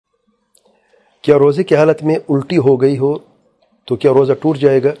کیا روزے کی حالت میں الٹی ہو گئی ہو تو کیا روزہ ٹوٹ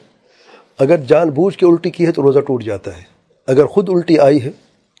جائے گا؟ اگر جان بوجھ کے الٹی کی ہے تو روزہ ٹوٹ جاتا ہے، اگر خود الٹی آئی ہے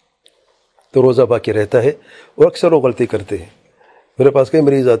تو روزہ باقی رہتا ہے، اور اکثر وہ غلطی کرتے ہیں۔ میرے پاس کئی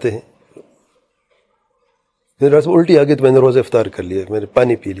مریض آتے ہیں، میرے پاس الٹی آ گئی تو میں نے روزہ افطار کر لیا، میں نے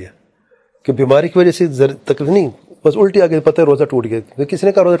پانی پی لیا، کہ بیماری کی وجہ سے تکلیف نہیں، بس الٹی آ گئی، پتہ ہے روزہ ٹوٹ گیا۔ کس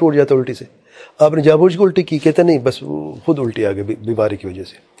نے کہا روزہ ٹوٹ جاتا ہے الٹی سے؟ آپ نے جان بوجھ کے الٹی کی، کہتے نہیں بس خود الٹی آ گئی بیماری کی وجہ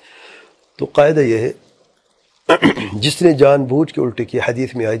سے۔ تو قاعدہ یہ ہے، جس نے جان بوجھ کے الٹی کی،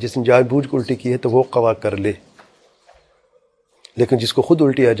 حدیث میں آئی جس نے جان بوجھ کے الٹی کی ہے تو وہ قضا کر لے، لیکن جس کو خود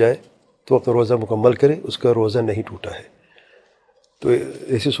الٹی آ جائے تو اپنا روزہ مکمل کرے، اس کا روزہ نہیں ٹوٹا ہے۔ تو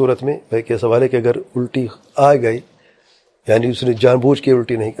ایسی صورت میں بھائی کیا سوال ہے کہ اگر الٹی آ گئی، یعنی اس نے جان بوجھ کے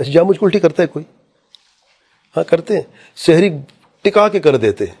الٹی نہیں، اچھا جان بوجھ کے الٹی کرتا ہے کوئی؟ ہاں کرتے ہیں، سحری ٹکا کے کر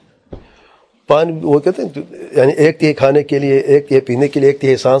دیتے ہیں، پانی وہ کہتے ہیں یعنی ایک تہائی کھانے کے لیے، ایک تہائی پینے کے لیے، ایک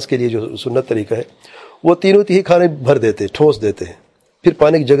تہائی سانس کے لیے، جو سنت طریقہ ہے وہ تینوں تہائی کھانے بھر دیتے ہیں، ٹھوس دیتے ہیں، پھر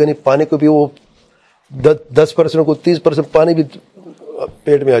پانی کی جگہ نہیں، پانی کو بھی وہ 10% کو 30% پانی بھی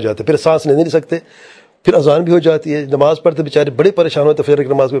پیٹ میں آ جاتا ہے، پھر سانس لے نہیں سکتے، پھر اذان بھی ہو جاتی ہے، نماز پڑھتے بیچارے بڑے پریشان ہوتے ہیں، پھر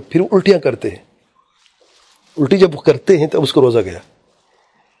نماز میں پھر الٹیاں کرتے ہیں، الٹی جب کرتے ہیں تب اس کو روزہ گیا۔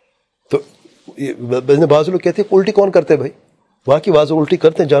 تو بعض لوگ کہتے ہیں الٹی کون کرتے ہیں بھائی؟ واقعی بعض لوگ الٹی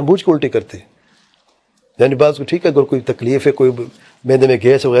کرتے ہیں، جان بوجھ کے الٹی کرتے ہیں، یعنی بعض کو ٹھیک ہے اگر کوئی تکلیف ہے، کوئی معدے میں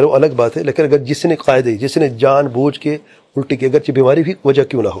گیس وغیرہ وہ الگ بات ہے، لیکن اگر جس نے قاعدے، جس نے جان بوجھ کے الٹی کی، اگرچہ بیماری بھی وجہ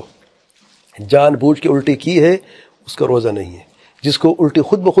کیوں نہ ہو، جان بوجھ کے الٹی کی ہے، اس کا روزہ نہیں ہے۔ جس کو الٹی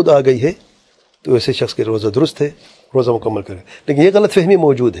خود بخود آ گئی ہے تو ایسے شخص کے روزہ درست ہے، روزہ مکمل کرے۔ لیکن یہ غلط فہمی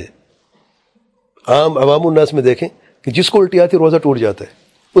موجود ہے، عام عوام الناس میں دیکھیں کہ جس کو الٹی آتی ہے روزہ ٹوٹ جاتا ہے،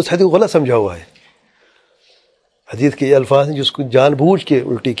 اس حدیث کو غلط سمجھا ہوا ہے۔ حدیث کے یہ الفاظ ہیں، جس کو جان بوجھ کے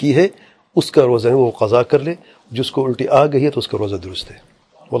الٹی کی ہے اس کا روزہ نہیں، وہ قضا کر لے، جس کو الٹی آ گئی ہے تو اس کا روزہ درست ہے۔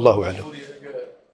 واللہ اعلم۔